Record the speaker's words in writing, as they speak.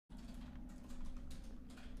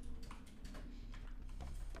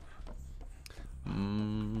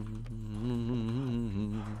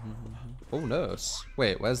Oh, nurse.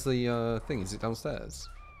 Wait, where's the thing? Is it downstairs?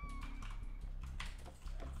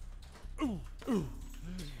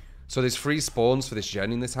 So there's 3 spawns for this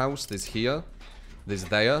gen in this house. There's here, there's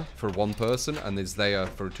there for 1 person, and there's there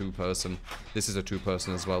for a 2 person. This is a 2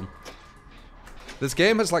 person as well. This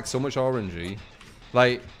game has like so much RNG.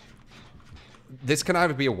 Like, this can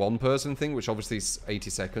either be a 1 person thing, which obviously is 80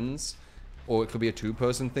 seconds, or it could be a 2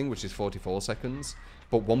 person thing, which is 44 seconds.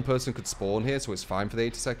 But 1 person could spawn here, so it's fine for the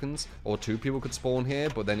 80 seconds. Or 2 people could spawn here,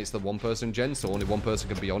 but then it's the 1 person gen, so only 1 person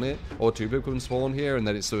can be on it. Or 2 people can spawn here, and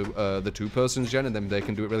then it's the 2 persons gen, and then they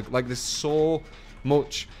can do it really... Like, there's so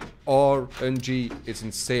much RNG. It's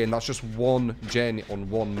insane. That's just 1 gen on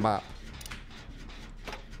 1 map.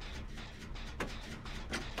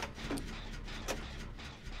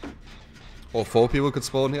 Or 4 people could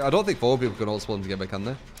spawn here. I don't think 4 people can all spawn together, can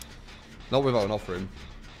they? Not without an offering.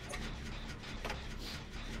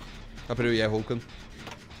 Happy New Year, Hulken.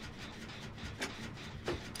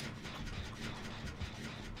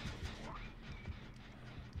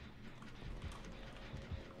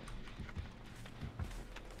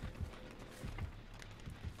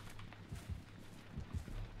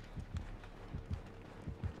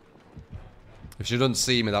 If she doesn't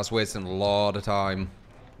see me, that's wasting a lot of time.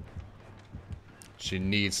 She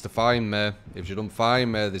needs to find me. If she don't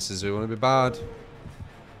find me, this is going to be bad.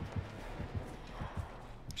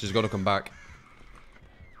 She's got to come back.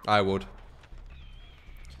 I would.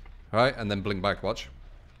 Alright, and then blink back, watch.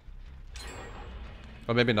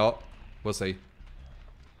 Or maybe not. We'll see.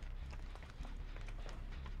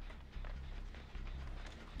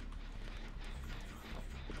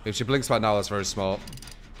 If she blinks back now, that's very smart.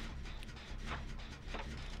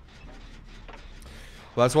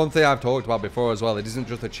 Well, that's one thing I've talked about before as well. It isn't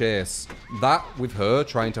just a chase. That, with her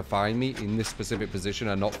trying to find me in this specific position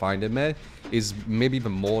and not finding me, is maybe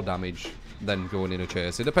even more damage than going in a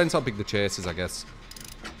chase. It depends how big the chase is, I guess.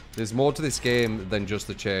 There's more to this game than just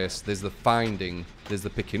the chase. There's the finding, there's the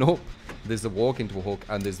picking up, there's the walk into a hook,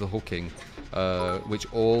 and there's the hooking,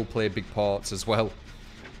 which all play big parts as well.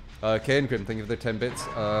 Kane Grim, thank you for the 10 bits.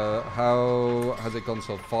 How has it gone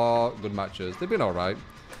so far? Good matches. They've been alright.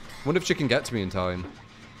 Wonder if she can get to me in time.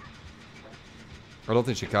 I don't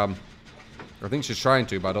think she can. I think she's trying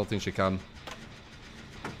to, but I don't think she can.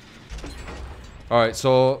 Alright,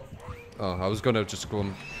 so... Oh, I was gonna just go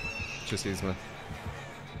and... She sees me.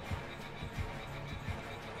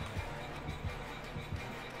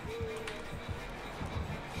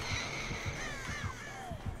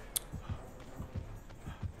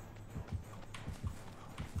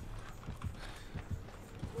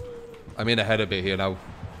 I'm in ahead a bit here now.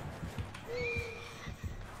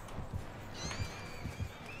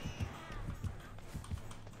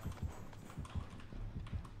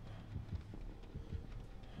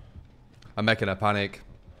 I'm making her panic.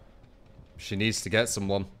 She needs to get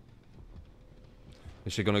someone.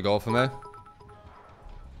 Is she gonna go for me?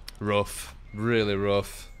 Rough. Really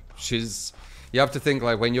rough. She's... You have to think,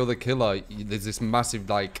 like, when you're the killer, there's this massive,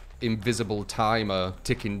 like, invisible timer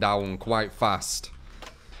ticking down quite fast.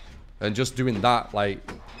 And just doing that, like...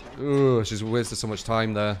 Ugh, she's wasted so much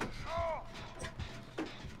time there.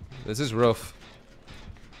 This is rough.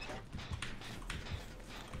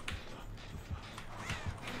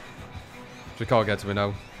 She can't get to me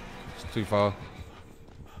now. It's too far.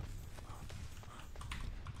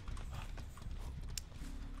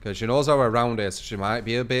 Okay, she knows how we're around here, so she might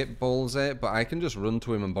be a bit ballsy, but I can just run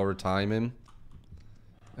to him and borrow time him.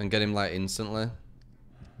 And get him, like, instantly.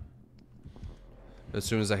 As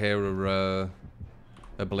soon as I hear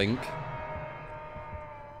a blink.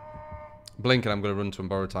 Blink and I'm going to run to him and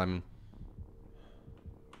borrow time.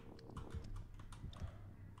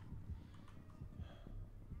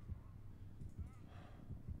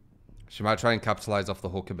 She might try and capitalize off the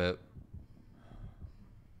hook a bit.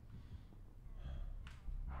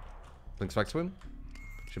 Blinks back to him.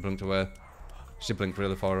 She blinked away. She blinked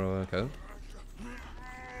really far away, okay.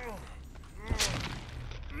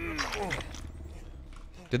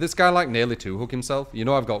 Did this guy like nearly 2-hook himself? You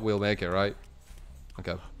know I've got Will Make It, right?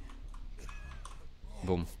 Okay.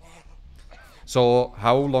 Boom. So,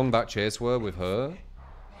 how long that chase were with her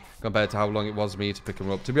compared to how long it was me to pick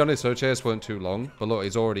him up. To be honest, her chase weren't too long. But look,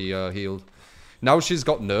 he's already healed. Now she's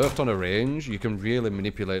got nerfed on her range. You can really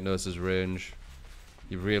manipulate Nurse's range.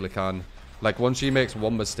 You really can. Like, once she makes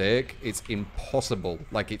one mistake, it's impossible.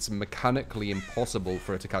 Like, it's mechanically impossible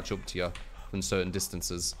for her to catch up to you from certain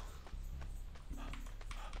distances.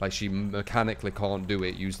 Like, she mechanically can't do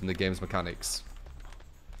it using the game's mechanics.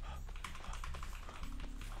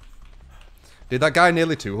 Did that guy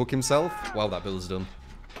nearly 2-hook himself? Wow, that build's done.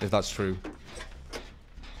 If that's true.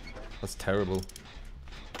 That's terrible.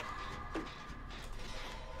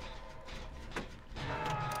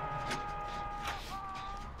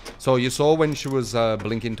 So you saw when she was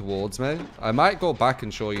blinking towards me. I might go back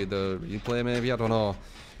and show you the replay maybe, I don't know.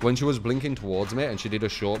 When she was blinking towards me and she did a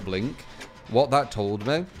short blink, what that told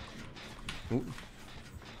me... Ooh.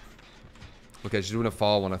 Okay, she's doing a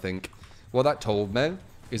far one, I think. What that told me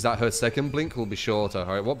is that her second blink will be shorter.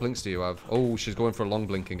 Alright, what blinks do you have? Oh, she's going for a long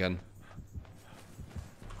blink again.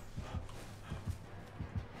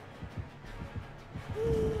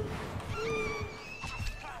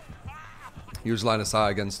 Use line of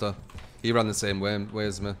sight against her. He ran the same way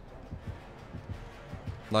as me.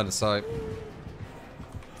 Line of sight.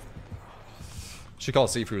 She can't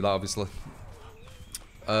see through that, obviously.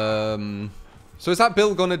 So is that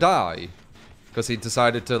Bill gonna die? Because he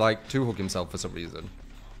decided to, like, two-hook himself for some reason.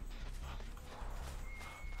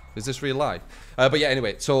 Is this real life? But yeah,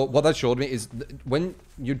 anyway. So what that showed me is when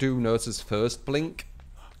you do Nurse's first blink,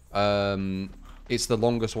 it's the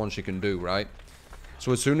longest one she can do, right?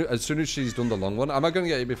 So as soon as she's done the long one, am I going to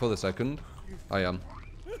get you before the second? I am.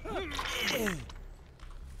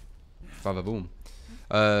 Bava boom.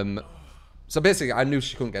 So basically, I knew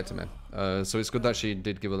she couldn't get to me. So it's good that she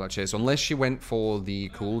did give her that chase. Unless she went for the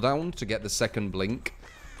cooldown to get the second blink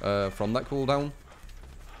from that cooldown.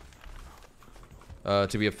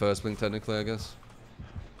 To be a first blink, technically, I guess.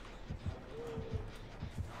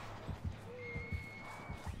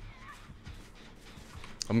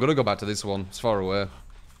 I'm gonna go back to this one. It's far away.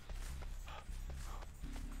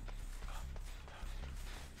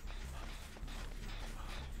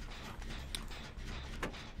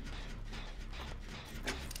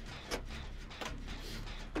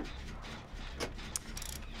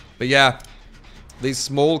 But yeah, these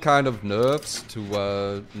small kind of nerfs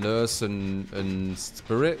to Nurse and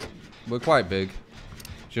Spirit were quite big.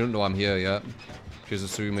 She don't know I'm here yet. She's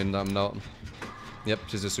assuming that I'm not. Yep,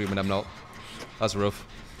 she's assuming I'm not. That's rough.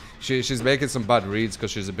 She's making some bad reads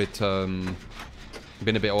because she's a bit been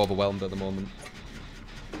a bit overwhelmed at the moment.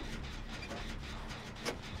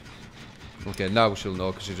 Okay, now she'll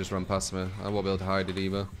know because she just ran past me. I won't be able to hide it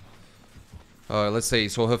either. Alright, let's see.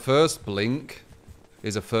 So her first blink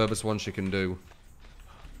is the furthest one she can do.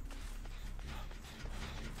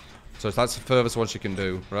 So that's the furthest one she can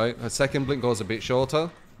do, right? Her second blink goes a bit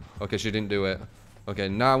shorter. Okay, she didn't do it. Okay,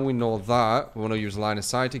 now we know that. We want to use line of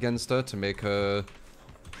sight against her to make her...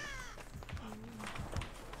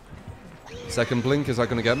 Second blink, is that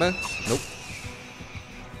going to get me? Nope.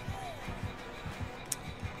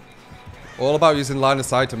 All about using line of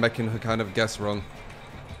sight and making her kind of guess wrong.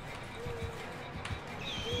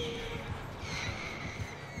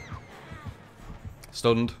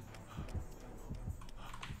 Stunned.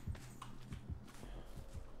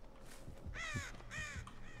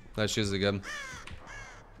 There she is again.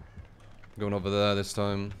 Going over there this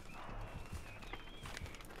time.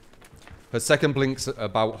 Her second blink's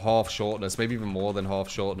about half shortness, maybe even more than half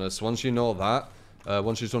shortness. Once you know that,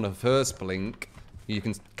 once she's done her first blink, you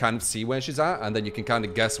can kind of see where she's at, and then you can kind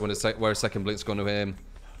of guess when where a second blink's going to aim.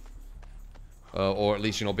 Or at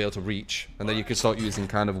least, you know, be able to reach. And then you can start using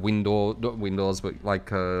kind of not windows, but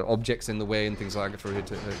like objects in the way and things like that for her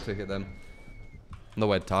to hit them.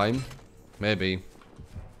 No head time. Maybe.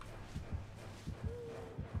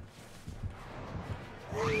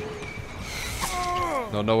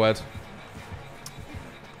 No head.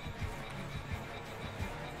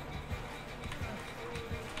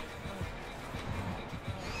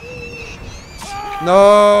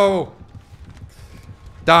 No!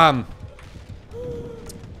 Damn.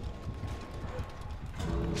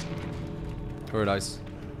 Very nice.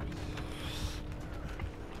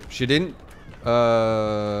 She didn't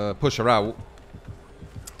push her out.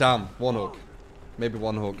 Damn, one hook. Maybe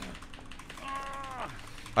one hook.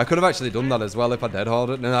 I could have actually done that as well if I dead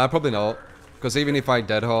harded. No, probably not. Because even if I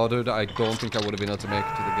dead harded, I don't think I would have been able to make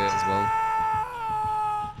it to the gate as well.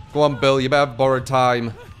 Go on, Bill. You better have borrowed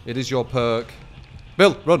time. It is your perk.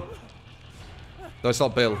 Bill, run. No, it's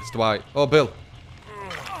not Bill. It's Dwight. Oh, Bill.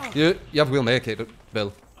 You will make it,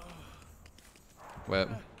 Bill. Wait.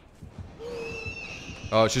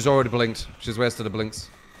 Oh, she's already blinked. She's wasted her blinks.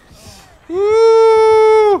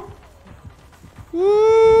 Woo!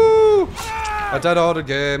 Woo! I dead ordered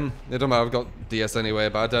game. It don't matter, I've got DS anyway,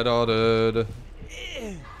 but I dead ordered.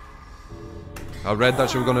 I read that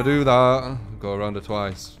she was gonna do that. Go around her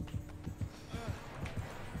twice.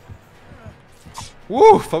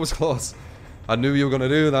 Woo! That was close. I knew you were gonna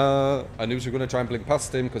do that. I knew she was gonna try and blink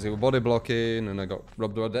past him because he was body blocking, and I got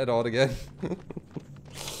robbed with a dead hard again.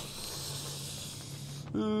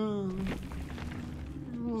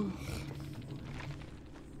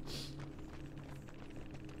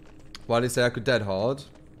 Why did he say I could dead hard?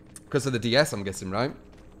 Because of the DS, I'm guessing, right?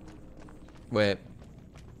 Wait.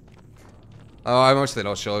 Oh, I'm actually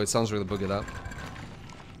not sure. It sounds really buggy, that.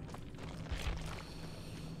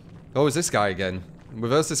 Oh, is this guy again?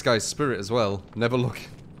 Reverse this guy's spirit as well. Never look.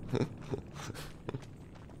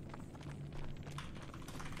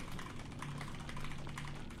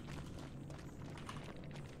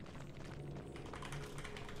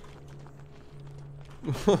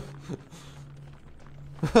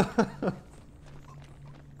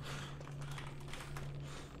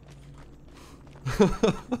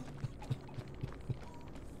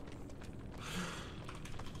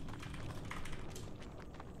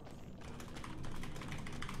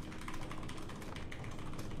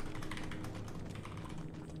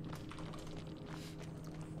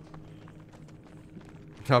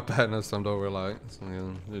 Not bad enough, some don't rely. So,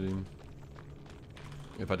 yeah,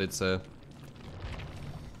 if I did say.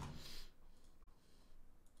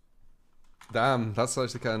 Damn, that's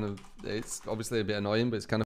actually kind of, it's obviously a bit annoying, but it's kind of